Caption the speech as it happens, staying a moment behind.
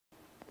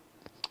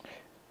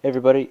Hey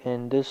everybody,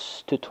 in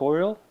this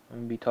tutorial I'm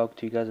going to be talking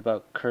to you guys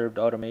about curved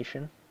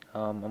automation.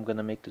 I'm going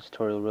to make this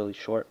tutorial really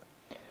short.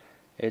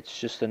 It's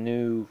just a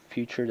new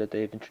feature that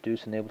they've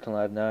introduced in Ableton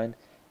Live 9.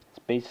 It's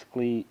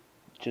basically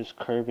just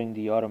curving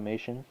the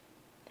automation.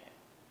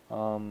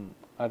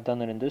 I've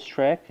done it in this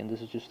track, and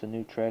this is just a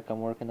new track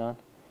I'm working on.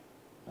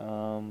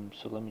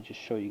 So let me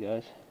just show you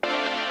guys.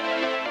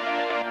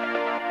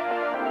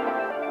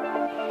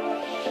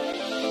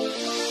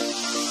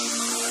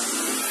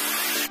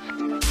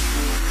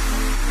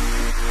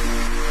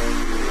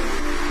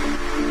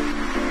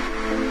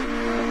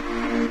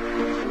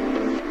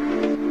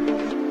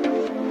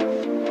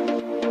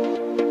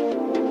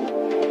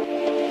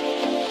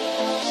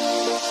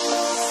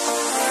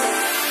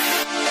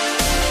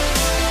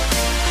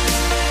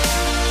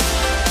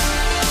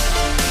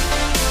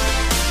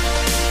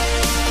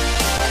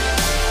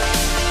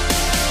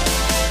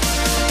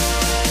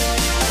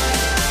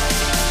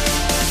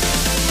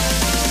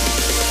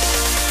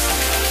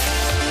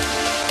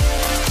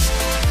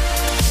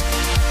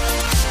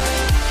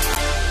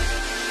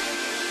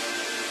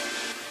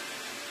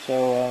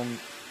 So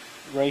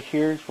right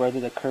here is where I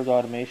did the curved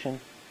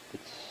automation.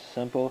 It's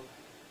simple.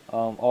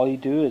 All you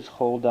do is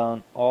hold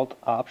down Alt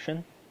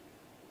Option,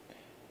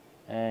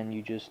 and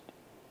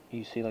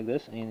you see like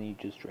this, and you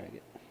just drag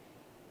it.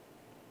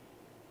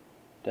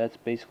 That's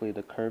basically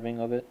the curving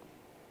of it.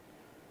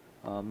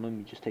 Let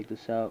me just take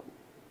this out.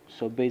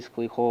 So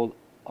basically hold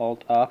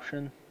Alt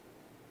Option,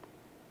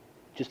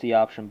 just the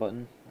Option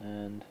button,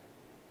 and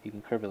you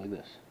can curve it like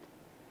this.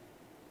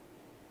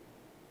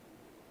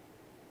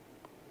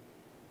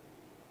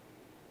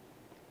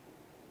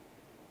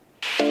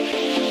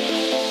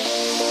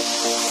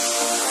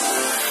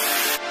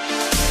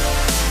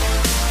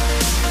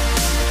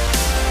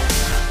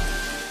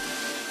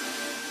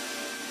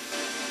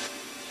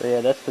 So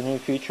yeah, that's the new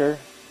feature.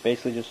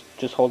 Basically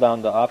just hold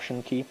down the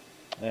Option key,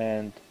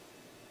 and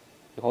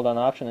you hold down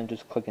the Option and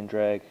just click and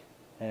drag,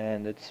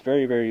 and it's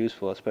very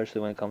useful,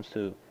 especially when it comes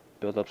to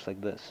build-ups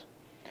like this.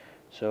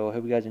 So I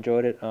hope you guys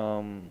enjoyed it.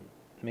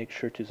 Make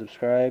sure to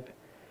subscribe,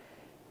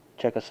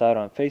 check us out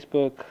on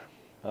Facebook,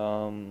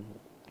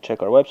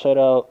 check our website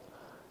out,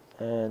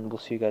 and we'll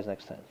see you guys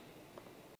next time.